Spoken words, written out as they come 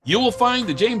You will find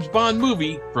the James Bond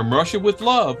movie From Russia with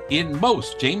Love in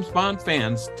most James Bond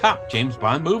fans' top James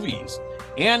Bond movies,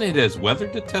 and it has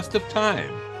weathered the test of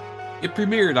time. It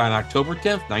premiered on October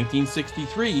 10th,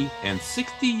 1963, and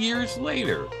 60 years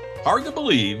later, hard to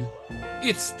believe,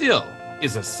 it still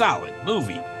is a solid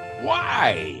movie.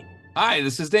 Why? Hi,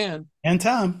 this is Dan. And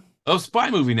Tom. Of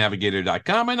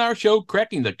SpyMovieNavigator.com and our show,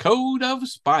 Cracking the Code of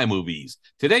Spy Movies.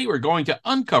 Today, we're going to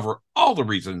uncover all the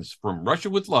reasons From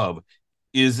Russia with Love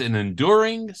is an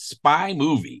enduring spy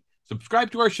movie. Subscribe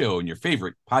to our show in your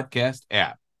favorite podcast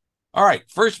app. All right,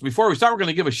 first, before we start, we're going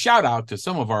to give a shout out to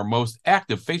some of our most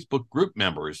active Facebook group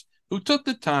members who took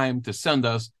the time to send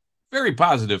us very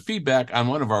positive feedback on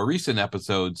one of our recent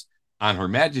episodes on Her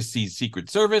Majesty's Secret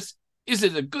Service. Is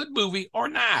it a good movie or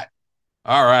not?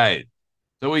 All right.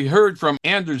 So we heard from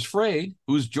Anders Freyd,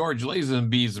 who's George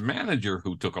Lazenby's manager,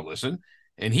 who took a listen,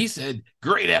 and he said,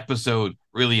 great episode,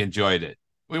 really enjoyed it.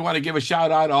 We want to give a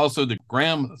shout out also to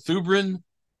Graham Thubrin,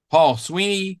 Paul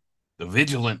Sweeney, The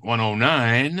Vigilant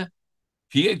 109,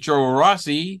 Pietro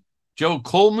Rossi, Joe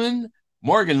Coleman,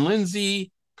 Morgan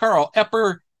Lindsay, Carl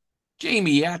Epper,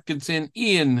 Jamie Atkinson,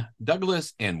 Ian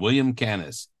Douglas, and William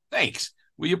Canis. Thanks.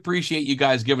 We appreciate you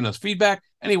guys giving us feedback.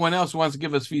 Anyone else who wants to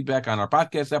give us feedback on our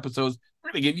podcast episodes,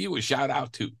 we're going to give you a shout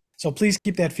out too. So please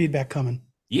keep that feedback coming.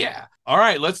 Yeah. All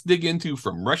right, let's dig into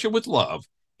From Russia with Love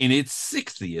in its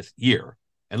 60th year.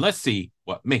 And let's see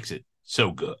what makes it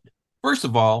so good. First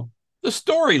of all, the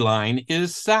storyline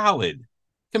is solid,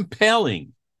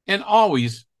 compelling, and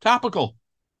always topical.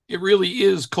 It really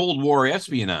is Cold War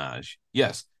espionage.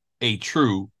 Yes, a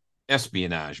true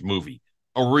espionage movie,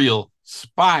 a real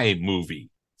spy movie.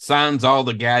 Sans all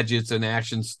the gadgets and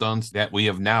action stunts that we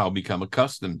have now become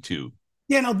accustomed to.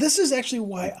 Yeah, now this is actually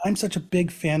why I'm such a big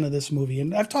fan of this movie.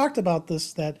 And I've talked about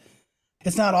this, that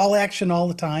it's not all action all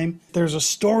the time. There's a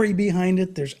story behind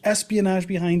it. There's espionage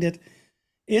behind it.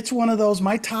 It's one of those,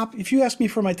 if you ask me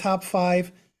for my top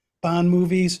 5 Bond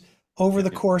movies over the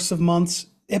course of months,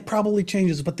 it probably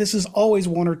changes, but this is always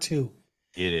 1 or 2.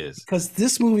 It is. Because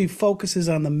this movie focuses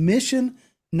on the mission,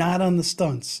 not on the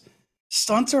stunts.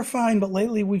 Stunts are fine, but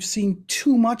lately we've seen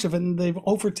too much of it, and they've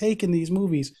overtaken these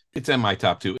movies. It's in my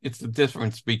top 2. It's the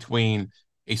difference between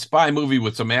a spy movie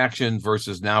with some action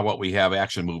versus now what we have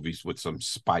action movies with some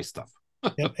spy stuff.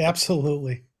 Yep,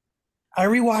 absolutely. I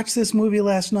rewatched this movie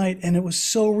last night and it was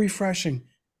so refreshing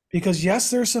because yes,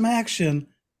 there's some action,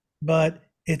 but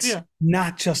it's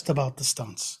not just about the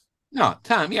stunts. No,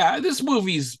 Tom, this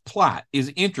movie's plot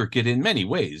is intricate in many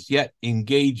ways, yet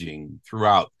engaging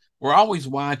throughout. We're always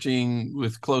watching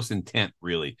with close intent,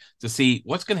 really, to see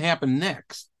what's going to happen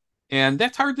next. And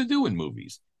that's hard to do in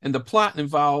movies. And the plot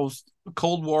involves a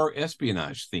Cold War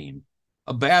espionage theme,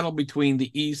 a battle between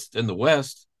the East and the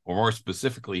West, or more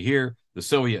specifically here, the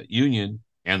Soviet Union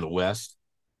and the West.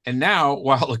 And now,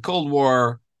 while the Cold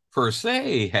War per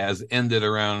se has ended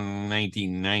around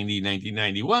 1990,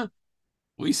 1991,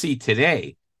 we see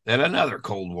today that another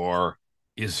Cold War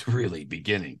is really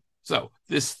beginning. So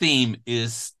this theme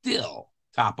is still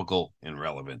topical and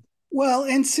relevant. Well,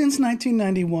 and since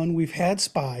 1991, we've had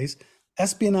spies.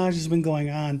 Espionage has been going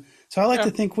on. So I like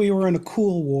to think we were in a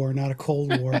cool war, not a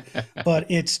Cold War, but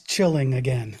it's chilling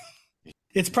again.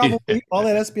 It's probably all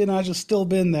that espionage has still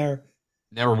been there.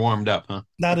 Never warmed up, huh?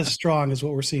 Not as strong as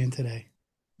what we're seeing today.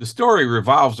 The story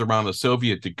revolves around a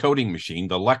Soviet decoding machine,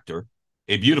 the Lecter,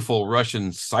 a beautiful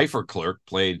Russian cipher clerk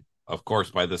played, of course,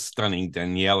 by the stunning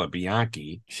Daniela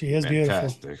Bianchi. She is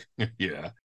fantastic. Beautiful. Yeah.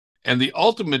 And the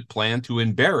ultimate plan to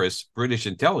embarrass British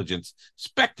intelligence,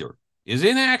 Spectre, is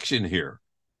in action here.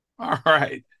 All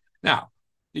right. Now,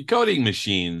 decoding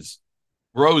machines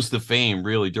rose to fame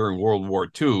really during World War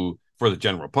II for the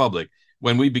general public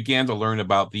when we began to learn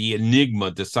about the Enigma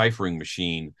deciphering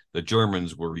machine the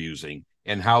Germans were using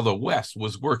and how the West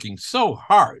was working so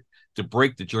hard to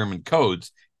break the German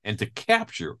codes and to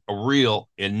capture a real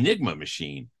Enigma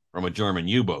machine from a German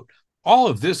U-boat. All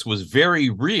of this was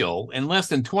very real and less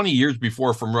than 20 years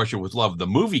before From Russia with Love, the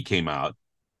movie came out.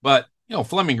 But,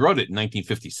 Fleming wrote it in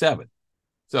 1957.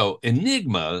 So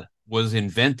Enigma was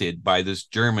invented by this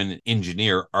German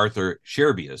engineer, Arthur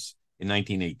Scherbius, in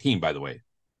 1918, by the way.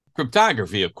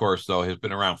 Cryptography, of course, though, has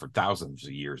been around for thousands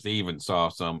of years. They even saw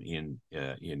some in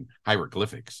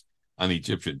hieroglyphics on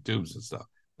Egyptian tombs and stuff.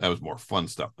 That was more fun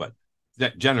stuff. But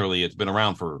that generally,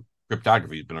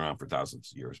 cryptography has been around for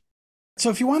thousands of years. So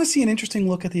if you want to see an interesting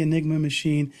look at the Enigma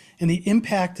machine and the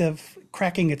impact of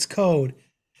cracking its code,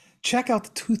 check out the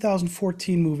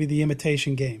 2014 movie, The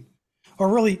Imitation Game,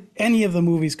 or really any of the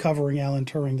movies covering Alan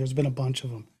Turing. There's been a bunch of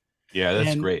them. Yeah,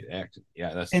 that's great acting.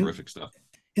 Yeah, that's terrific stuff.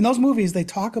 In those movies, they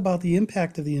talk about the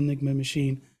impact of the Enigma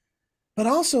machine, but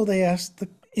also they ask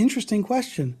interesting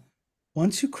question.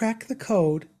 Once you crack the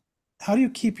code, how do you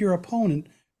keep your opponent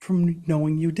from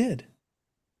knowing you did?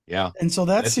 Yeah, And so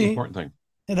that's the important thing.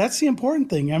 that's the important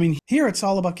thing. I mean, here it's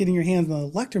all about getting your hands on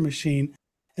the Lecter machine,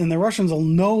 and the Russians will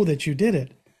know that you did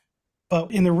it.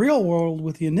 But in the real world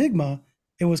with the Enigma,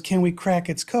 it was, can we crack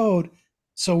its code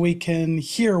so we can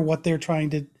hear what they're trying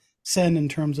to send in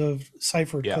terms of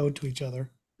ciphered code to each other?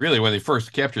 Really, when they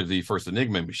first captured the first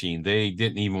Enigma machine, they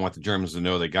didn't even want the Germans to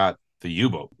know they got the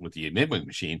U-boat with the Enigma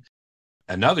machine.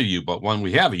 Another U-boat,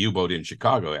 we have a U-boat in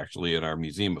Chicago, actually, in our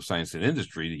Museum of Science and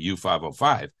Industry, the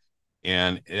U-505.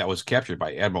 And that was captured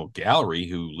by Admiral Gallery,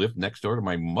 who lived next door to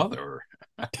my mother.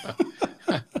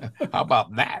 How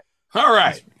about that? All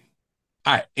right.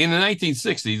 All right. In the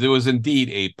 1960s, there was indeed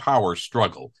a power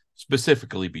struggle,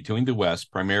 specifically between the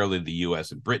West, primarily the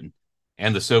U.S. and Britain,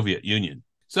 and the Soviet Union.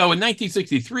 So in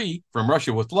 1963, From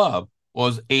Russia with Love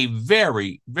was a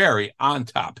very, very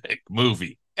on-topic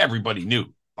movie. Everybody knew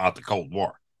about the Cold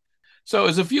War. So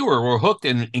as a viewer, we're hooked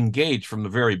and engaged from the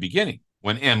very beginning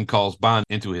when M calls Bond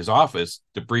into his office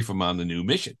to brief him on the new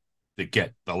mission to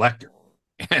get the Lecter.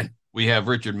 And we have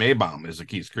Richard Maybaum as a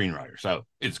key screenwriter, so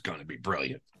it's going to be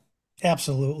brilliant.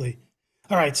 Absolutely.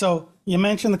 All right, so you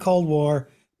mentioned the Cold War,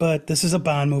 but this is a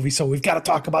Bond movie, so we've got to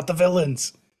talk about the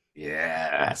villains.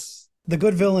 Yes. The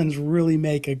good villains really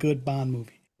make a good Bond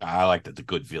movie. I like the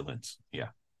good villains. Yeah.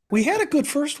 We had a good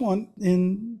first one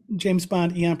in James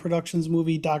Bond Eon Productions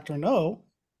movie Dr. No.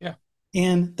 Yeah.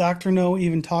 And Dr. No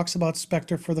even talks about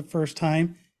Spectre for the first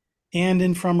time. And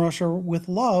in From Russia with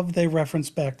Love, they reference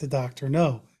back to Dr.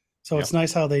 No. So it's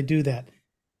nice how they do that.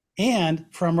 And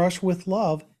From Russia with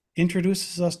Love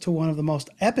introduces us to one of the most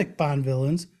epic Bond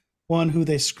villains, one who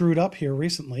they screwed up here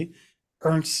recently,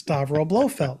 Ernst Stavro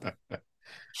Blofeld.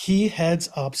 He heads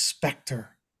up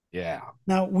Spectre. Yeah.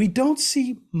 Now, we don't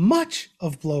see much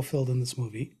of Blofeld in this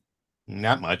movie.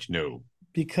 Not much, no.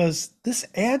 Because this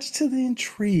adds to the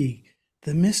intrigue,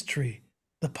 the mystery,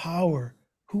 the power.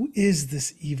 Who is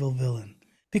this evil villain?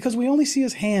 Because we only see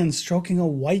his hands stroking a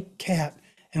white cat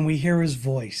and we hear his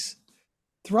voice.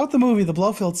 Throughout the movie, the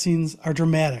Blofeld scenes are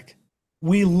dramatic.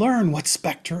 We learn what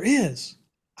Spectre is,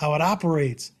 how it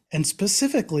operates, and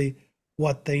specifically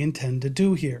what they intend to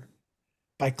do here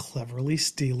by cleverly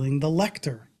stealing the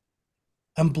Lecter.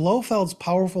 And Blofeld's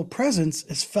powerful presence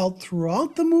is felt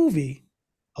throughout the movie,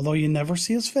 although you never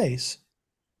see his face,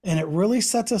 and it really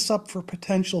sets us up for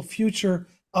potential future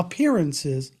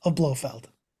appearances of Blofeld.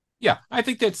 Yeah, I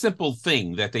think that simple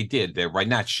thing that they did there by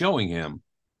not showing him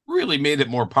really made it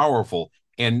more powerful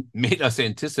and made us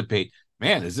anticipate,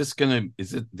 man, is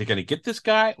they gonna get this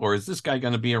guy, or is this guy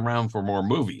gonna be around for more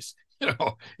movies?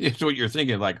 It's what you're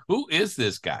thinking, like, who is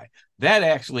this guy? That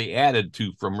actually added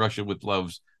to From Russia with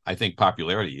Love's, I think,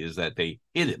 popularity, is that they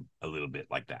hid him a little bit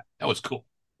like that. That was cool.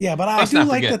 Yeah, but I do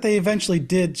like that they eventually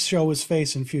did show his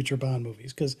face in future Bond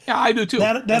movies, because I do too.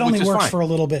 That only works for a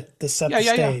little bit to set the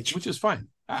stage, which is fine.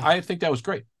 I think that was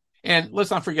great. And let's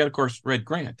not forget, of course, Red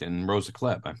Grant and Rosa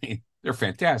Klebb. I mean, they're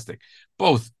fantastic.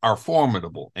 Both are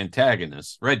formidable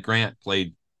antagonists. Red Grant,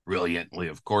 played brilliantly,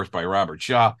 of course, by Robert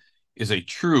Shaw, is a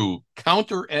true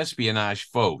counter-espionage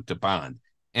foe to Bond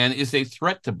and is a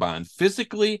threat to Bond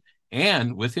physically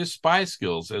and with his spy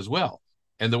skills as well.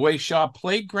 And the way Shaw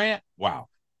played Grant, wow.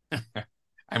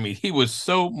 I mean, he was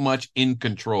so much in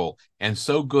control and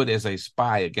so good as a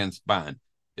spy against Bond,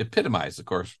 epitomized, of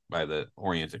course, by the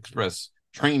Orient Express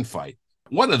train fight.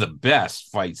 One of the best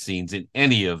fight scenes in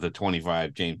any of the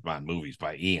 25 James Bond movies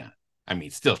by Eon. I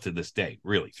mean, still to this day,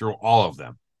 really, through all of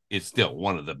them, it's still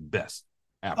one of the best.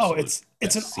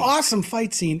 It's an awesome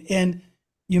fight scene. And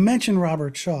you mentioned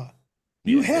Robert Shaw.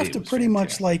 You have to pretty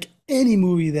much like any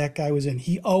movie that guy was in.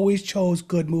 He always chose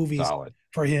good movies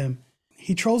for him.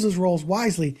 He chose his roles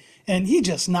wisely, and he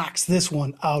just knocks this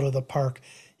one out of the park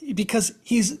because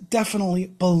he's definitely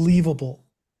believable,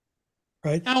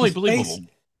 right? Not only believable,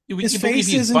 his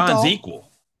face isn't Bond's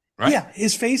equal, right? Yeah,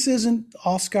 his face isn't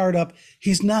all scarred up.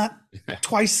 He's not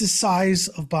twice the size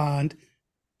of Bond.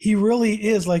 He really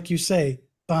is, like you say,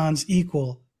 Bond's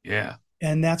equal. Yeah.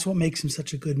 And that's what makes him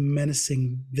such a good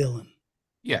menacing villain.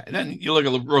 Yeah, and then you look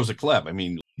at Rosa Klebb. I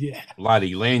mean,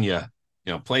 Lottie Lanya,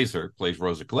 plays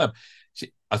Rosa Klebb.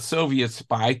 A Soviet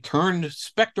spy turned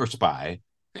Spectre spy,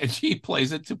 and she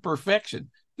plays it to perfection.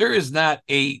 There is not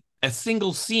a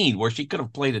single scene where she could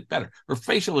have played it better. Her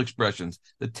facial expressions,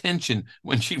 the tension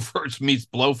when she first meets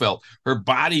Blofeld, her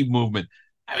body movement,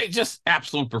 I mean, just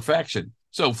absolute perfection.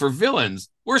 So for villains,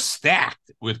 we're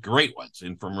stacked with great ones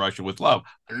in From Russia with Love.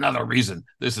 Another reason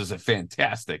this is a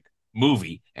fantastic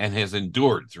movie and has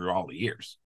endured through all the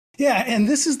years. Yeah, and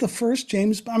this is the first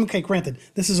James Bond. Okay, granted,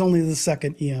 this is only the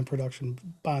second Eon production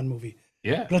Bond movie.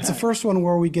 Yeah. But it's the first one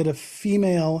where we get a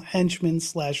female henchman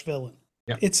slash villain.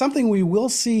 Yeah. It's something we will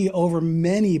see over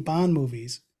many Bond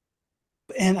movies.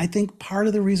 And I think part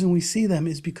of the reason we see them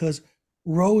is because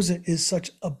Rosa is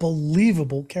such a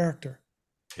believable character.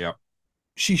 Yeah.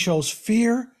 She shows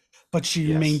fear, but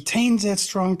she maintains that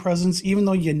strong presence, even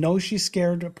though you know she's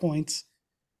scared at points.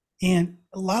 And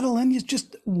Lotte Lenya is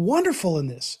just wonderful in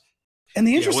this. And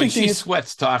the interesting thing is, she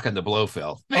sweats talking to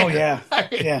Blofeld. Man, oh yeah, I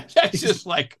mean, yeah, that's just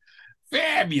like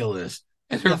fabulous.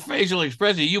 And her facial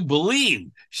expression, you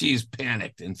believe she's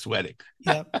panicked and sweating.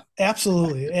 Yeah,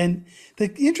 absolutely. And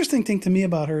the interesting thing to me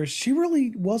about her is she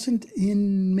really wasn't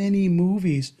in many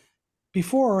movies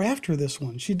before or after this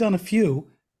one. She'd done a few,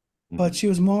 but she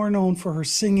was more known for her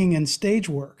singing and stage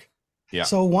work. Yeah.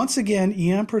 So once again,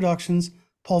 Eon Productions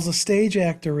pulls a stage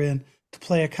actor in to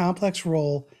play a complex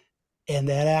role, and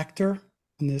that actor,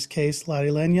 in this case, Lotte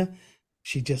Lenya,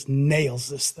 she just nails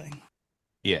this thing.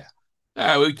 Yeah.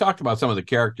 We talked about some of the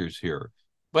characters here,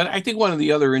 but I think one of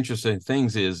the other interesting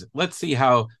things is let's see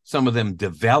how some of them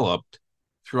developed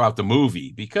throughout the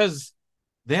movie, because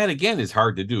that, again, is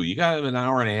hard to do. You got an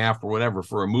hour and a half or whatever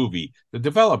for a movie. To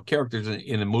develop characters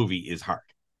in a movie is hard.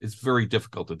 It's very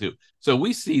difficult to do. So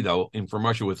we see, though, in From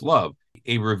Russia with Love,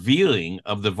 a revealing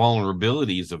of the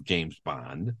vulnerabilities of James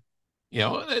Bond.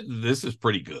 This is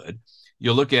pretty good.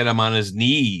 You look at him on his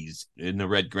knees in the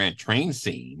Red Grant train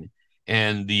scene,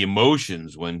 and the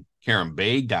emotions when Karen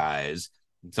Bay dies,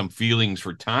 and some feelings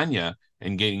for Tanya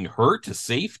and getting her to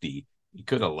safety. He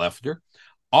could have left her,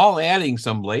 all adding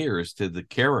some layers to the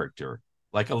character,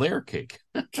 like a layer cake.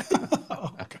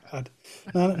 Oh, God.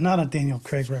 Not a Daniel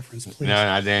Craig reference, please. No,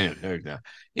 not Daniel Craig, no.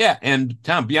 Yeah, and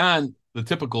Tom, beyond the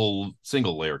typical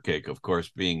single layer cake, of course,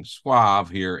 being suave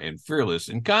here and fearless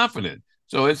and confident.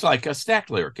 So it's like a stacked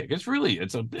layer cake. It's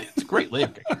a great layer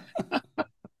cake.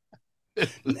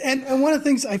 And one of the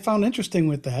things I found interesting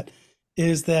with that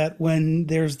is that when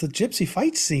there's the gypsy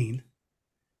fight scene,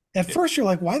 at first you're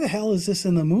like, why the hell is this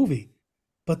in the movie?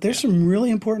 But there's some really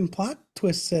important plot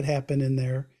twists that happen in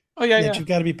there that you've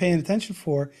got to be paying attention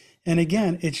for. And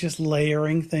again, it's just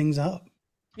layering things up.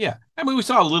 Yeah. I mean, we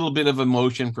saw a little bit of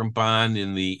emotion from Bond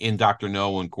in Dr.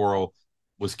 No when Coral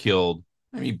was killed.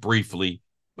 I mean, briefly.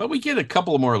 But we get a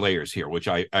couple of more layers here, which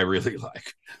I really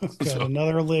like. Okay, so,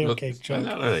 another layer cake joke.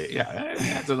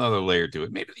 That's another layer to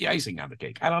it. Maybe the icing on the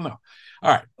cake. I don't know.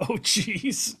 All right. Oh,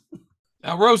 jeez.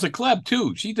 Now, Rosa Klebb,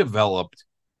 too. She developed,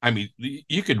 I mean,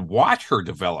 you could watch her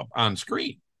develop on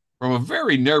screen from a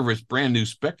very nervous brand new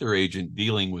Spectre agent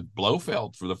dealing with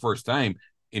Blofeld for the first time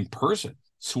in person,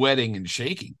 sweating and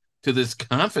shaking, to this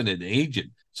confident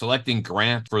agent selecting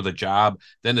Grant for the job,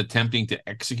 then attempting to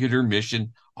execute her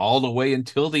mission all the way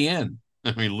until the end.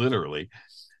 I mean, literally.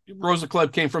 Rosa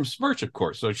Klebb came from Smerch, of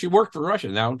course, so she worked for Russia.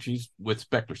 Now she's with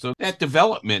Spectre. So that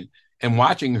development and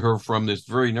watching her from this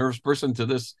very nervous person to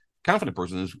this confident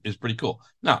person is pretty cool.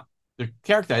 Now, the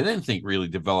character I didn't think really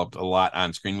developed a lot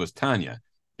on screen was Tanya.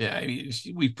 Yeah, I mean,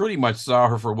 we pretty much saw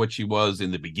her for what she was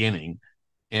in the beginning,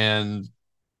 and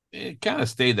it kind of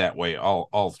stayed that way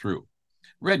all through.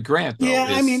 Red Grant, though. Yeah,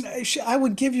 I mean, I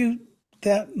would give you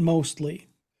that mostly.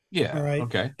 Yeah. All right.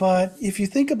 Okay. But if you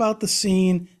think about the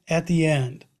scene at the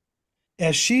end,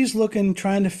 as she's looking,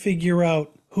 trying to figure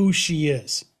out who she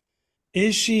is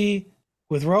she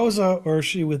with Rosa or is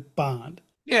she with Bond?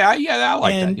 Yeah, I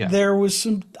like that. Yeah.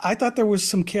 I thought there was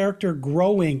some character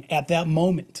growing at that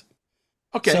moment.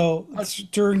 Okay. So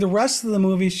during the rest of the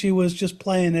movie, she was just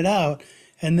playing it out.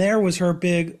 And there was her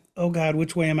big, oh God,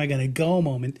 which way am I going to go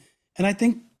moment. And I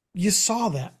think you saw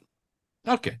that.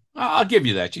 Okay. I'll give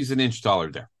you that. She's an inch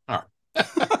taller there. All right.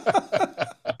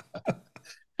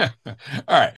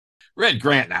 All right. Red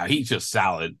Grant now, he's just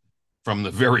solid from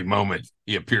the very moment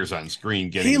he appears on screen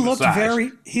getting he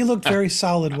looked very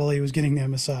solid while he was getting that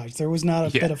massage. There was not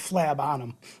a bit of flab on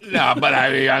him. No, but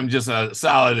I'm just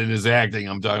solid in his acting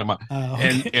I'm talking about.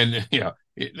 Okay. And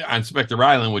on Spectre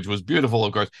Island, which was beautiful,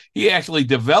 of course, he actually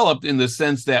developed in the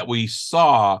sense that we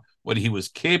saw what he was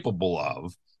capable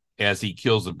of as he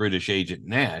kills the British agent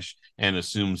Nash and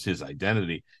assumes his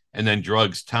identity, and then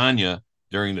drugs Tanya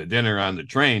during the dinner on the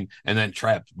train, and then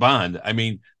traps Bond. I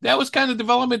mean, that was kind of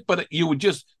development, but you would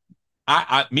just,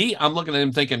 I'm looking at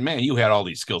him thinking, man, you had all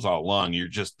these skills all along. You're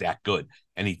just that good.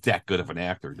 And he's that good of an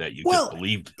actor that you just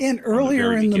believed. And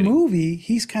earlier in the movie,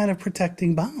 he's kind of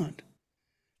protecting Bond.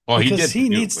 Well, he did. He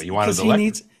needs to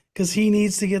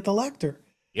get the Lecter.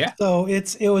 Yeah. So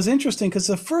it was interesting because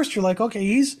at first you're like, okay,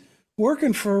 he's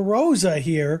working for Rosa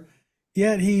here,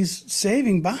 yet he's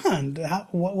saving Bond.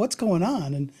 What's going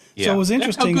on? And so it was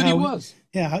interesting how good he was.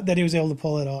 That he was able to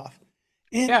pull it off.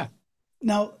 And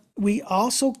now we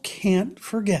also can't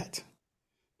forget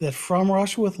that From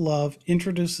Russia with Love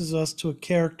introduces us to a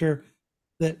character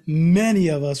that many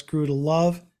of us grew to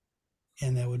love,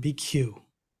 and that would be Q,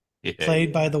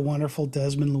 played by the wonderful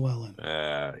Desmond Llewellyn.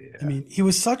 Yeah. I mean, he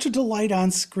was such a delight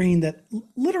on screen that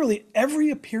literally every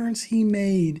appearance he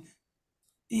made,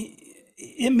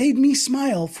 it made me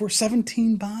smile for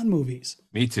 17 Bond movies.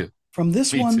 Me too. From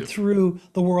this one through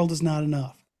The World Is Not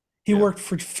Enough. He worked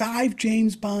for 5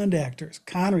 James Bond actors: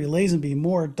 Connery, Lazenby,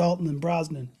 Moore, Dalton, and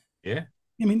Brosnan. Yeah.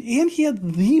 I mean, and he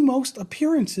had the most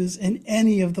appearances in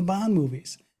any of the Bond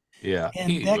movies. Yeah.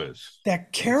 And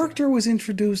that character was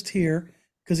introduced here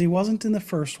because he wasn't in the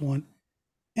first one.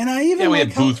 And I even we had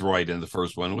Boothroyd in the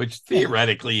first one, which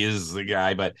theoretically is the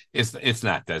guy, but it's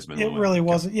not Desmond Llewellyn. It really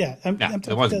wasn't. Yeah.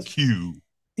 It wasn't Q.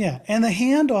 Yeah. And the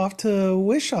handoff to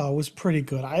Wishaw was pretty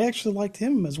good. I actually liked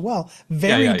him as well.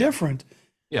 Very different.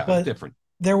 Yeah, but different.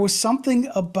 There was something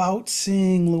about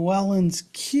seeing Llewellyn's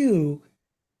Q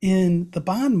in the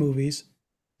Bond movies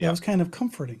that was kind of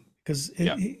comforting because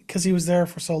he was there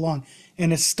for so long.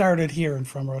 And it started here in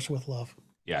From Russia with Love.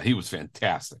 Yeah, he was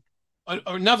fantastic.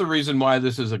 Another reason why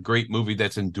this is a great movie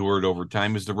that's endured over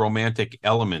time is the romantic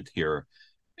element here.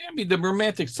 I mean, the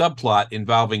romantic subplot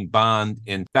involving Bond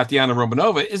and Tatiana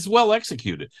Romanova is well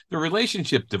executed. The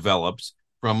relationship develops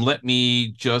from let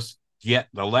me just get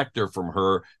the Lecter from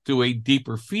her to a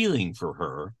deeper feeling for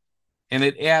her. And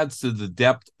it adds to the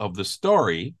depth of the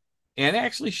story and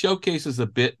actually showcases a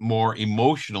bit more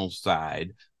emotional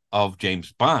side of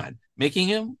James Bond, making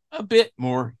him a bit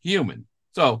more human.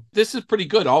 So this is pretty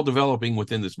good, all developing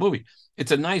within this movie.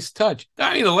 It's a nice touch.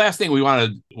 I mean, the last thing we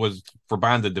wanted was for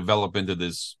Bond to develop into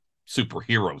this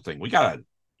superhero thing. We got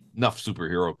enough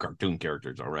superhero cartoon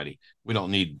characters already. We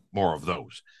don't need more of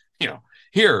those.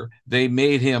 Here they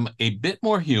made him a bit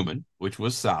more human, which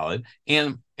was solid.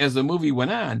 And as the movie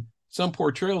went on, some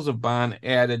portrayals of Bond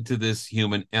added to this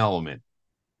human element.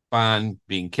 Bond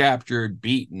being captured,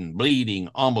 beaten, bleeding,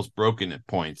 almost broken at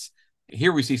points.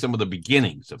 Here we see some of the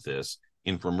beginnings of this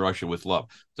in From Russia with Love.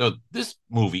 So this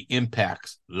movie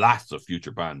impacts lots of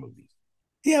future Bond movies.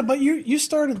 Yeah, but you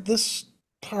started this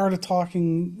part of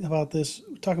talking about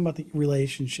the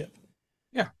relationship.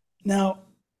 Yeah. Now,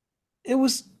 it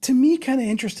was, to me, kind of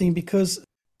interesting because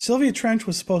Sylvia Trench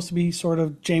was supposed to be sort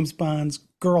of James Bond's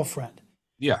girlfriend.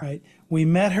 Yeah. Right. We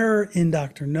met her in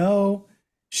Dr. No.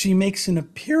 She makes an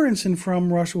appearance in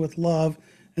From Russia with Love.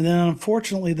 And then,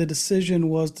 unfortunately, the decision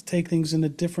was to take things in a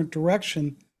different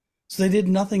direction. So they did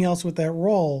nothing else with that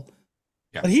role.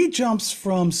 Yeah. But he jumps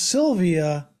from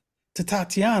Sylvia to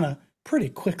Tatiana pretty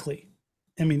quickly.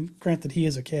 I mean, granted, he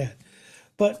is a cat.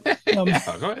 But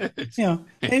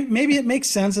maybe it makes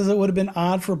sense, as it would have been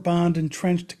odd for Bond and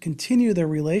Trench to continue their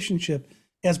relationship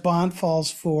as Bond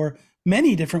falls for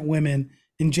many different women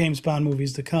in James Bond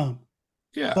movies to come.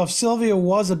 Yeah. So if Sylvia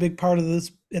was a big part of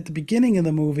this at the beginning of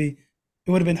the movie,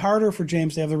 it would have been harder for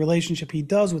James to have the relationship he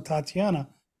does with Tatiana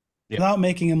without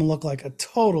making him look like a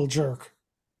total jerk.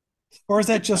 Or is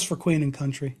that just for Queen and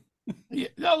Country?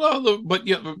 But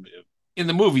in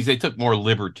the movies, they took more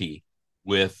liberty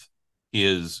with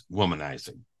his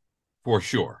womanizing, for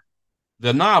sure.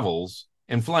 The novels,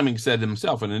 and Fleming said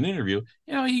himself in an interview,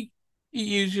 he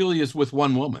usually is with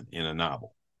one woman in a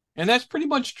novel. And that's pretty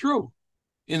much true.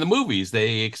 In the movies,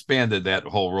 they expanded that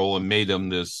whole role and made him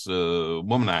this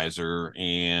womanizer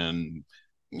and,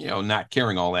 not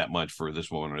caring all that much for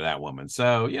this woman or that woman.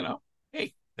 So,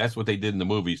 hey, that's what they did in the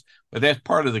movies. But that's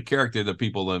part of the character that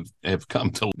people have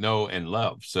come to know and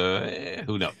love. So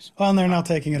who knows? Well, and they're now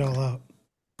taking it all out.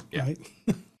 Yeah. Right?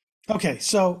 Okay,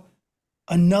 so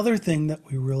another thing that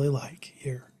we really like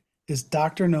here is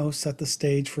Dr. No set the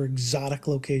stage for exotic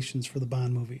locations for the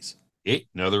Bond movies.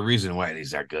 Another reason why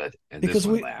these are good. And because this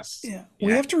one lasts.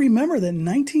 We have to remember that in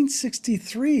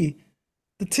 1963,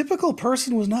 the typical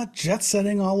person was not jet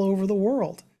setting all over the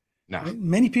world. No. Right?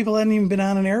 Many people hadn't even been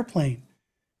on an airplane.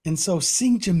 And so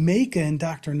seeing Jamaica in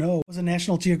Dr. No was a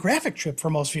National Geographic trip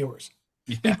for most viewers.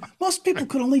 Yeah. I mean, most people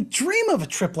could only dream of a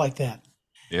trip like that.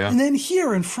 Yeah. And then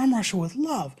here in From Russia with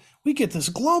Love, we get this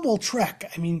global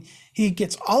trek. I mean, he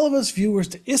gets all of us viewers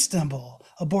to Istanbul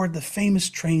aboard the famous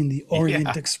train, the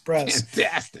Orient Express.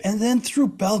 Fantastic. And then through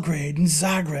Belgrade and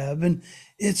Zagreb. And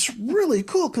it's really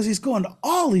cool because he's going to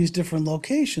all these different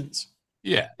locations.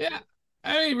 Yeah. Yeah.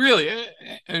 I mean, really,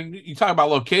 and you talk about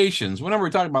locations. Whenever we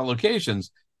talk about locations,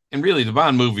 and really the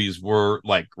Bond movies were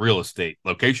like real estate,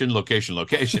 location.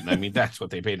 I mean, that's what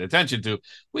they paid attention to.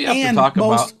 We have to talk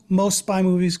about most spy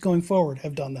movies going forward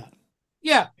have done that.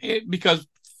 Yeah, because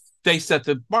they set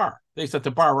the bar. They set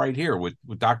the bar right here with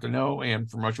Dr. No and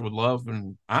From Russia with Love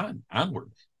and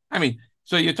onward. I mean,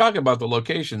 so you talk about the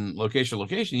location.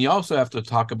 You also have to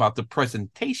talk about the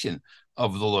presentation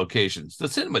of the locations. The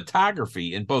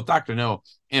cinematography in both Dr. No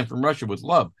and From Russia with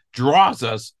Love draws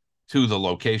us to the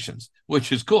locations,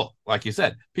 which is cool. Like you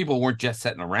said, people weren't just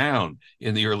sitting around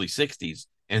in the early 60s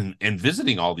and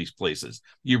visiting all these places.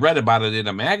 You read about it in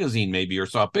a magazine maybe, or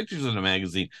saw pictures in a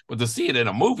magazine, but to see it in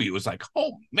a movie, it was like,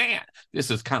 oh man, this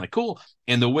is kind of cool.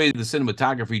 And the way the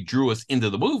cinematography drew us into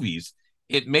the movies,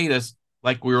 it made us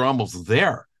like we were almost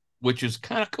there, which is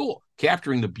kind of cool,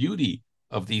 capturing the beauty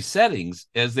of these settings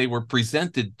as they were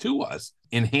presented to us,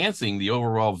 enhancing the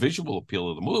overall visual appeal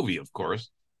of the movie, of course,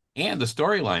 and the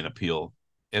storyline appeal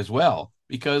as well,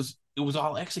 because it was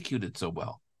all executed so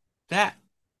well.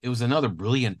 It was another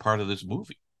brilliant part of this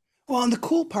movie. Well, and the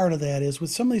cool part of that is with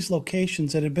some of these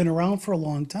locations that have been around for a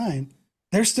long time,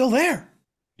 they're still there.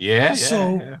 Yeah.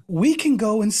 So we can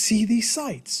go and see these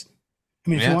sites. I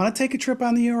mean, if you want to take a trip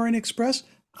on the Orient Express,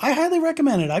 I highly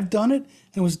recommend it. I've done it,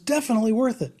 and it was definitely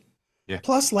worth it. Yeah.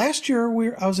 Plus, last year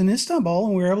I was in Istanbul,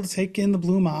 and we were able to take in the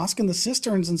Blue Mosque and the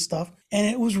cisterns and stuff. And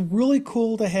it was really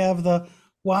cool to have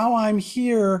wow, I'm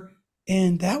here.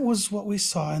 And that was what we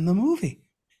saw in the movie.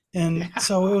 And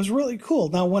so it was really cool.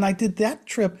 Now, when I did that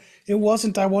trip, I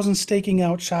wasn't staking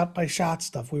out shot by shot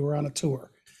stuff. We were on a tour.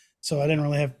 So I didn't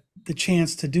really have the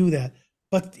chance to do that.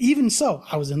 But even so,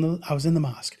 I was in the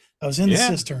mosque. I was in the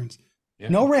cisterns. Yeah.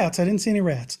 No rats. I didn't see any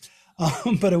rats.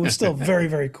 But it was still very,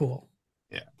 very cool.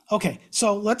 Yeah. Okay,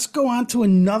 so let's go on to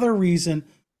another reason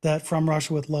that From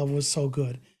Russia with Love was so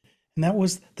good. And that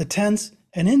was the tense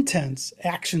and intense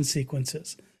action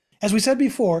sequences. As we said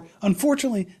before,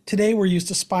 unfortunately, today we're used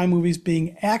to spy movies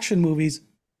being action movies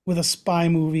with a spy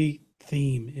movie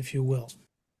theme, if you will.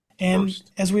 And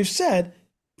as we've said,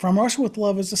 From Russia with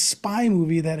Love is a spy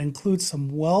movie that includes some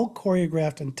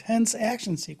well-choreographed, intense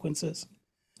action sequences.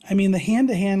 I mean, the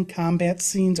hand-to-hand combat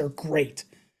scenes are great.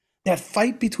 That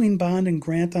fight between Bond and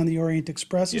Grant on the Orient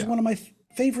Express is one of my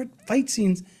favorite fight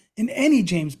scenes in any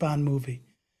James Bond movie.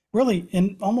 Really,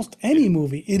 in almost any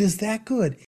movie, it is that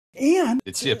good. And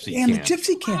the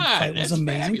Gypsy Camp fight was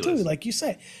amazing too, like you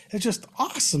say. It's just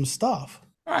awesome stuff.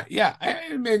 All right, yeah.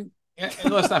 I mean,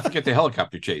 and let's not forget the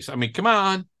helicopter chase. I mean, come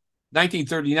on.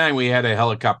 1939, we had a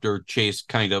helicopter chase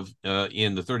kind of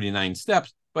in the 39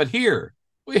 Steps. But here,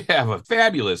 we have a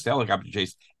fabulous helicopter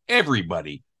chase.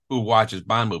 Everybody who watches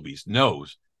Bond movies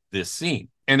knows this scene.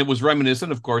 And it was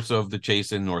reminiscent, of course, of the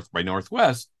chase in North by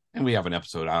Northwest. And we have an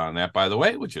episode out on that, by the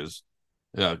way, which is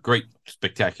a great,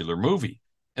 spectacular movie.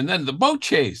 And then the boat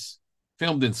chase,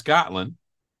 filmed in Scotland.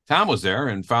 Tom was there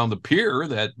and found the pier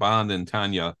that Bond and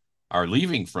Tanya are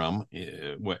leaving from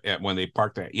when they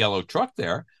parked that yellow truck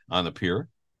there on the pier.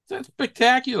 That's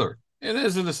spectacular. And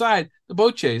as an aside, the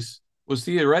boat chase was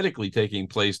theoretically taking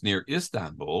place near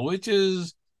Istanbul, which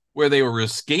is where they were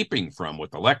escaping from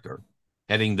with the Lecter,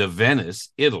 heading to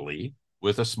Venice, Italy,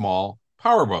 with a small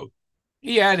powerboat.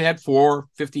 He had 4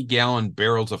 50-gallon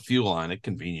barrels of fuel on it,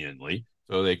 conveniently,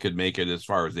 so they could make it as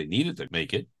far as they needed to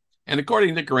make it. And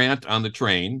according to Grant on the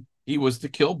train, he was to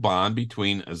kill Bond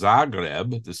between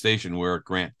Zagreb, the station where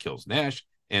Grant kills Nash,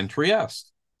 and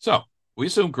Trieste. So we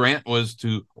assume Grant was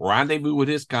to rendezvous with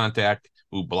his contact,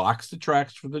 who blocks the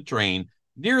tracks for the train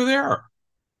near there.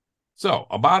 So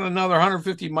about another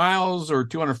 150 miles or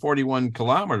 241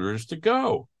 kilometers to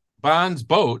go. Bond's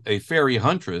boat, a Fairey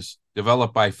Huntress,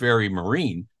 developed by Fairey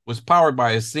Marine, was powered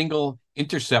by a single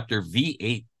Interceptor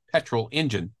V8 petrol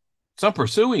engine. Some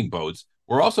pursuing boats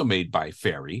were also made by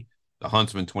Fairey, the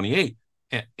Huntsman 28.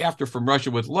 And after From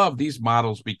Russia with Love, these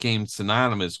models became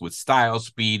synonymous with style,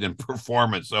 speed, and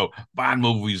performance. So Bond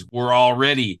movies were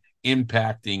already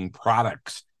impacting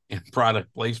products, and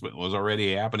product placement was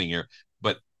already happening here.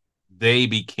 But they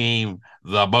became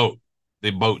the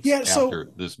boats after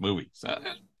this movie. So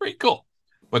that's pretty cool.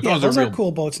 But those are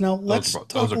cool boats. Now let's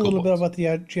talk a little bit about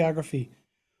the geography.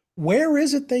 Where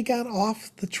is it they got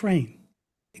off the train?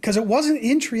 Because it wasn't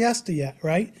in Trieste yet,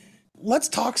 right? Let's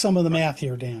talk some of the math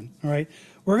here, Dan. All right.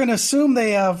 We're going to assume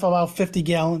they have about 50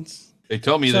 gallons. They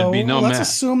told me there'd be no math. Let's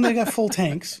assume they got full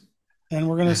tanks, and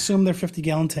we're going to assume they're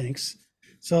 50-gallon tanks.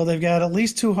 So they've got at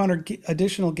least 200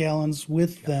 additional gallons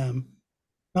with them.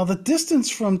 Now, the distance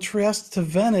from Trieste to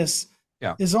Venice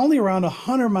is only around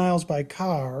 100 miles by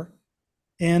car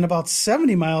and about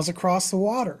 70 miles across the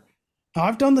water. Now,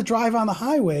 I've done the drive on the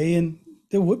highway, and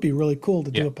it would be really cool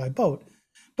to do it by boat.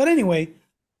 But anyway,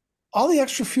 all the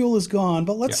extra fuel is gone,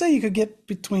 but let's say you could get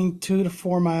between 2 to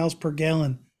 4 miles per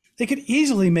gallon. They could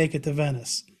easily make it to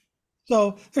Venice.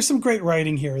 So there's some great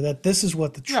writing here that this is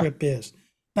what the trip is.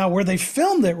 Now, where they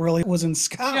filmed it really was in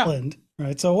Scotland,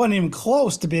 right? So it wasn't even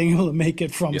close to being able to make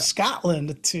it from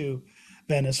Scotland to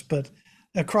Venice, but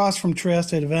across from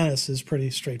Trieste to Venice is pretty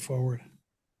straightforward.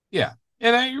 Yeah.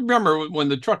 And I remember when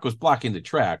the truck was blocking the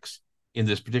tracks in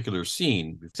this particular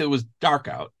scene, it was dark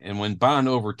out. And when Bond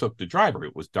overtook the driver,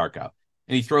 it was dark out.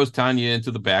 And he throws Tanya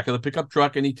into the back of the pickup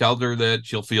truck and he tells her that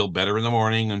she'll feel better in the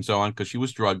morning and so on, because she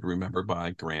was drugged, remember,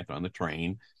 by Grant on the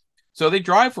train. So they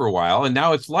drive for a while and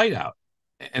now it's light out.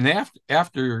 And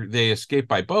after they escape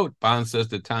by boat, Bond says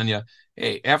to Tanya,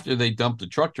 hey, after they dump the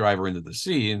truck driver into the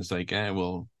sea, and it's like,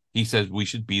 well, he says we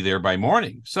should be there by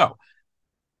morning. So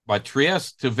by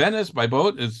Trieste to Venice by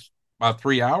boat is about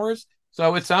 3 hours.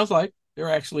 So it sounds like they're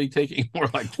actually taking more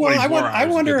like 24 hours. I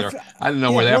wonder if I don't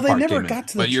know where that part came in.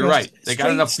 To but you're right. They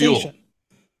got enough fuel.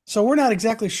 So we're not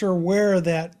exactly sure where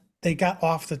that they got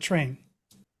off the train.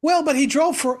 Well, but he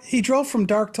drove from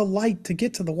dark to light to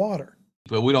get to the water.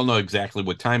 But we don't know exactly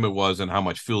what time it was and how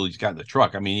much fuel he's got in the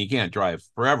truck. I mean, he can't drive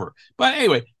forever. But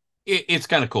anyway, it's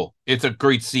kind of cool. It's a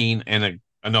great scene and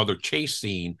another chase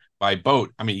scene by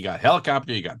boat. I mean, you got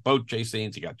helicopter, you got boat chase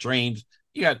scenes, you got trains,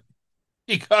 you got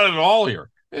it all here.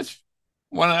 It's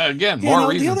one again more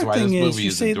reasons why this movie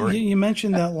is enduring. You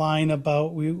mentioned that line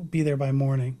about we'll be there by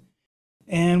morning.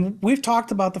 And we've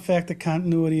talked about the fact that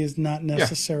continuity is not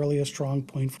necessarily a strong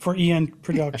point for Eon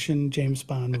production James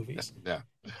Bond movies. Yeah.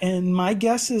 And my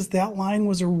guess is that line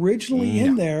was originally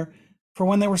in there for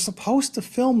when they were supposed to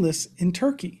film this in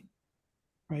Turkey,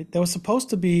 right? There was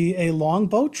supposed to be a long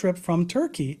boat trip from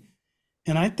Turkey.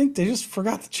 And I think they just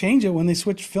forgot to change it when they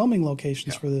switched filming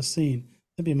locations for this scene.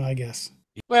 That'd be my guess.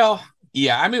 Well,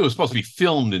 yeah, I mean, it was supposed to be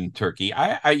filmed in Turkey.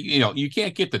 You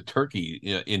can't get to Turkey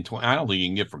I don't think you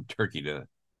can get from Turkey to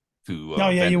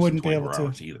you wouldn't be able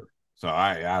to either. So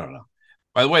I don't know.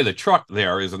 By the way, the truck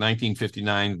there is a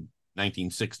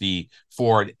 1960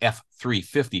 Ford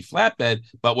F-350 flatbed,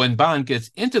 but when Bond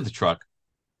gets into the truck,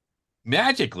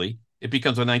 magically it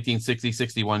becomes a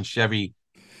 1960-61 Chevy.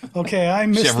 Okay, I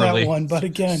missed Chevrolet that one, but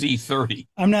again, C30.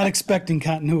 I'm not expecting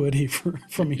continuity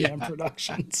from Eon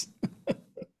Productions.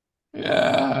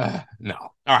 Yeah, no.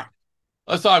 All right,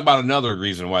 let's talk about another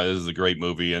reason why this is a great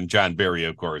movie, and John Barry,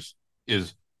 of course,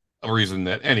 is a reason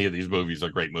that any of these movies are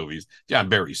great movies. John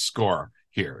Barry's score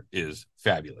here is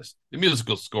fabulous. The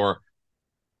musical score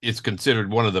is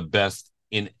considered one of the best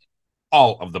in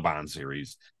all of the Bond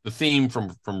series. The theme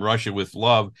from Russia with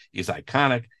Love is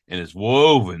iconic and is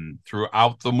woven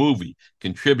throughout the movie,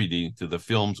 contributing to the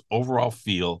film's overall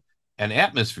feel and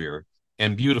atmosphere,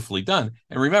 and beautifully done.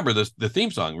 And remember, the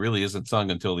theme song really isn't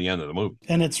sung until the end of the movie.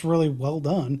 And it's really well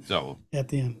done at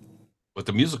the end. But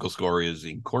the musical score is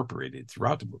incorporated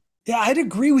throughout the movie. Yeah, I'd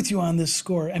agree with you on this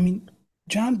score. I mean,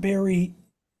 John Barry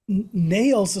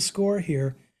nails the score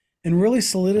here and really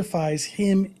solidifies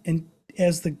him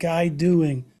as the guy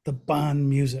doing the Bond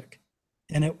music.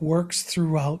 And it works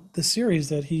throughout the series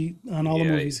that on all the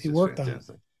movies he worked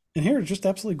fantastic. On. And here, it's just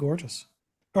absolutely gorgeous.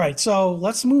 All right, so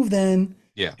let's move then.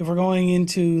 Yeah. If we're going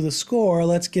into the score,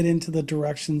 let's get into the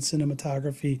direction,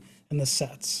 cinematography, and the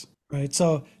sets. Right.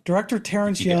 So director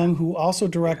Terrence Young, who also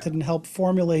directed and helped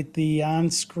formulate the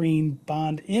on-screen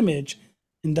Bond image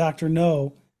in Dr.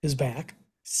 No, is back.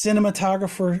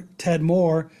 Cinematographer Ted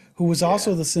Moore, who was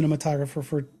also the cinematographer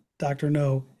for Dr.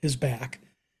 No, is back.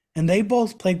 And they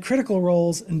both played critical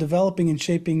roles in developing and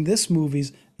shaping this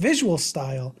movie's visual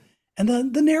style and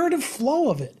the narrative flow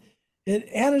of it. It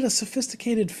added a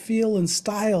sophisticated feel and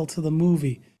style to the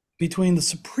movie. Between the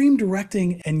supreme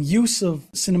directing and use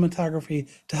of cinematography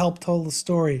to help tell the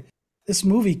story, this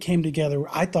movie came together,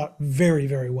 I thought, very,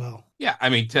 very well. Yeah, I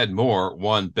mean, Ted Moore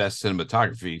won Best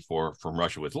Cinematography From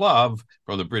Russia with Love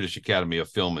from the British Academy of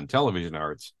Film and Television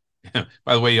Arts.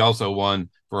 By the way, he also won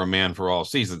for A Man for All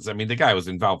Seasons. I mean, the guy was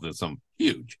involved in some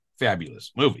huge,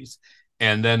 fabulous movies.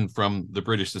 And then from the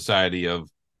British Society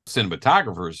of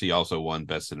Cinematographers, he also won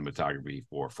Best Cinematography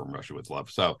From Russia with Love.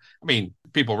 So, I mean,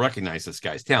 people recognize this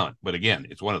guy's talent. But again,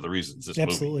 it's one of the reasons this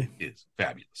movie is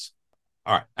fabulous.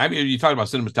 All right. I mean, you talk about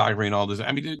cinematography and all this.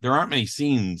 I mean, there aren't many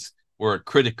scenes where a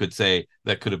critic could say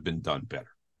that could have been done better.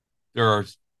 There are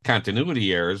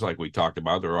continuity errors, like we talked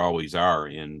about. There always are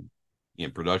in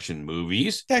production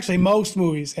movies. Actually, most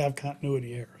movies have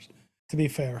continuity errors, to be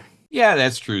fair. Yeah,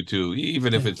 that's true, too.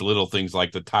 Even if it's little things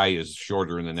like the tie is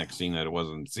shorter in the next scene that it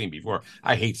wasn't seen before.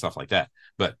 I hate stuff like that,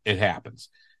 but it happens.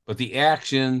 But the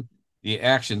action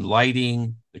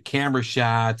lighting, the camera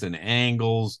shots and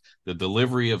angles, the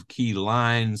delivery of key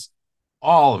lines,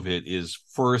 all of it is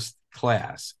first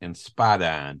class and spot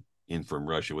on in From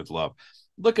Russia with Love.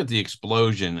 Look at the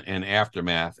explosion and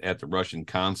aftermath at the Russian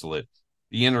consulate,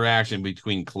 the interaction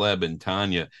between Kleb and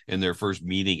Tanya in their first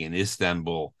meeting in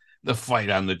Istanbul, the fight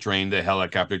on the train, the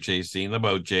helicopter chase scene, the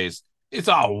boat chase. It's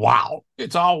all wow.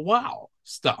 It's all wow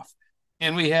stuff.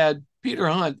 And we had Peter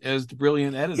Hunt as the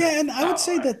brilliant editor. Yeah, and I would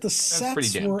say that the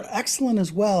sets were excellent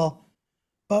as well,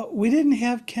 but we didn't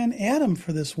have Ken Adam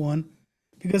for this one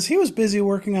because he was busy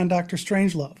working on Dr.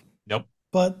 Strangelove. Nope.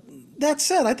 But that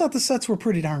said, I thought the sets were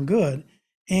pretty darn good.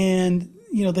 And,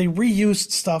 they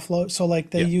reused stuff. So, like,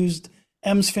 they used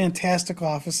M's Fantastic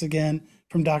Office again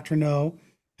from Dr. No,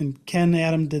 and Ken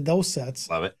Adam did those sets.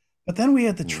 Love it. But then we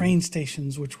had the train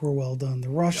stations, which were well done, the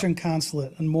Russian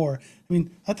consulate and more. I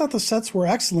mean, I thought the sets were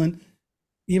excellent,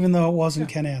 even though it wasn't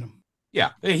Ken Adam.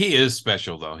 Yeah, he is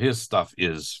special, though. His stuff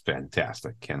is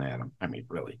fantastic, Ken Adam. I mean,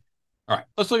 really. All right,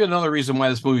 let's look at another reason why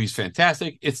this movie is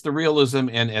fantastic. It's the realism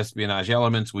and espionage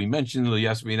elements. We mentioned the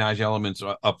espionage elements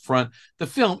up front. The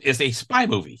film is a spy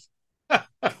movie.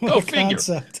 Go figure.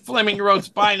 Fleming wrote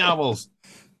spy novels.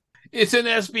 It's an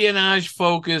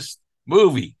espionage-focused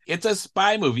movie. It's a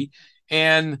spy movie.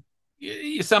 And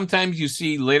sometimes you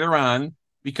see later on,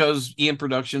 because Eon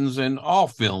Productions and all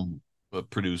film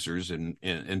producers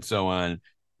and so on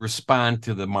respond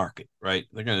to the market, right?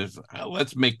 They're going to,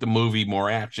 let's make the movie more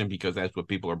action because that's what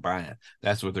people are buying.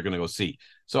 That's what they're going to go see.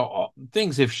 So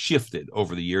things have shifted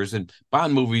over the years, and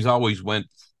Bond movies always went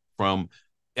from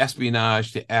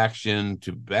espionage to action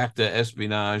to back to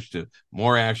espionage to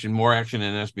more action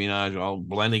and espionage, all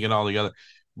blending it all together.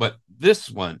 But this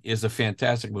one is a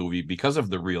fantastic movie because of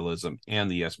the realism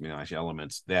and the espionage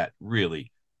elements that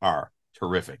really are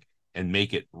terrific and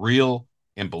make it real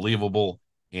and believable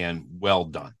and well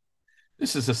done.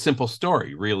 This is a simple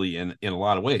story, really, in a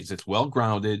lot of ways. It's well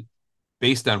grounded,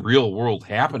 based on real world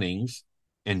happenings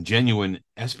and genuine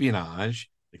espionage,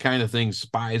 the kind of things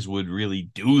spies would really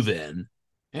do then.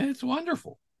 And it's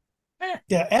wonderful.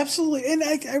 Yeah, absolutely. And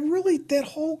I really, that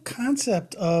whole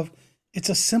concept of it's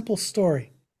a simple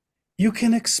story. You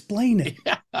can explain it.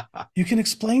 You can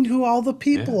explain who all the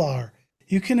people are.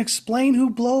 You can explain who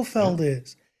Blofeld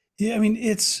is. Yeah, I mean,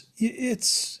 it's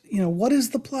what is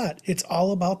the plot? It's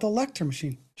all about the Lecter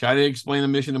machine. Try to explain a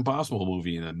Mission Impossible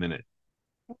movie in a minute.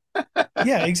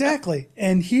 Yeah, exactly.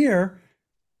 And here,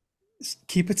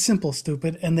 keep it simple,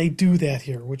 stupid. And they do that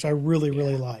here, which I really,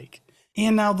 really like.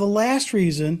 And now the last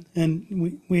reason,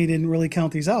 and we didn't really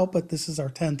count these out, but this is our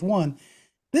 10th one.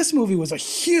 This movie was a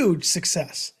huge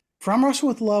success. From Russia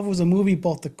with Love was a movie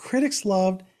both the critics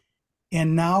loved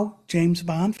and now James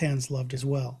Bond fans loved as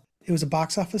well. It was a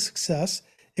box office success.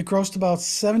 It grossed about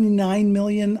 $79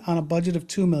 million on a budget of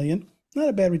 $2 million. Not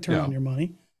a bad return on your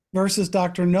money. Versus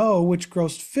Dr. No, which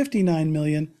grossed $59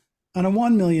 million on a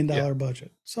 $1 million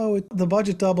budget. So the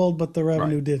budget doubled, but the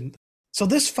revenue didn't. So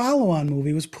this follow-on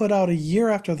movie was put out a year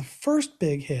after the first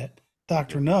big hit,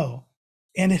 Dr. No,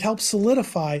 and it helped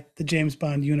solidify the James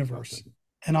Bond universe.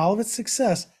 And all of its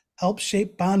success helped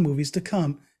shape Bond movies to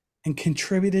come and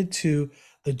contributed to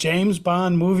the James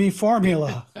Bond movie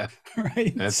formula,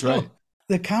 right? That's right.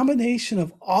 The combination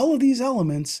of all of these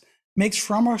elements makes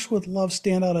From Russia with Love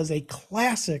stand out as a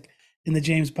classic in the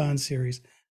James Bond series,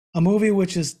 a movie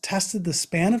which has tested the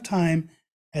span of time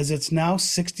as it's now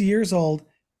 60 years old.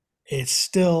 It's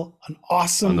still an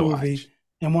awesome movie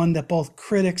and one that both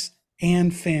critics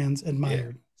and fans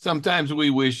admired. Yeah. Sometimes we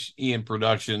wish Eon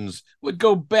Productions would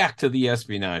go back to the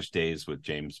espionage days with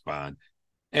James Bond.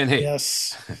 And hey,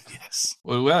 yes.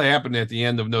 What happened at the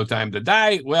end of No Time to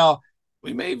Die? Well,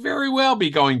 we may very well be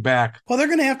going back. Well, they're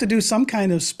going to have to do some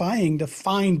kind of spying to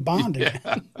find Bond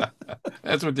again.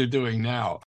 That's what they're doing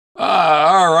now.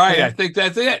 All right. I think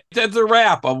that's it. That's a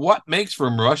wrap of what makes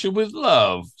From Russia with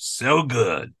Love so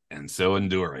good and so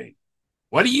enduring.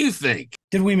 What do you think?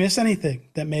 Did we miss anything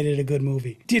that made it a good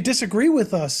movie? Do you disagree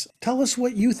with us? Tell us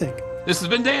what you think. This has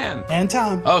been Dan and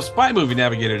Tom of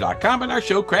SpyMovieNavigator.com and our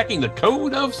show Cracking the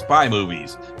Code of Spy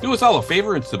Movies. Do us all a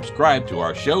favor and subscribe to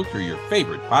our show through your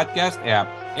favorite podcast app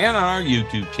and on our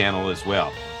YouTube channel as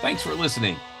well. Thanks for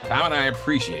listening. Tom and I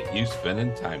appreciate you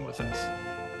spending time with us.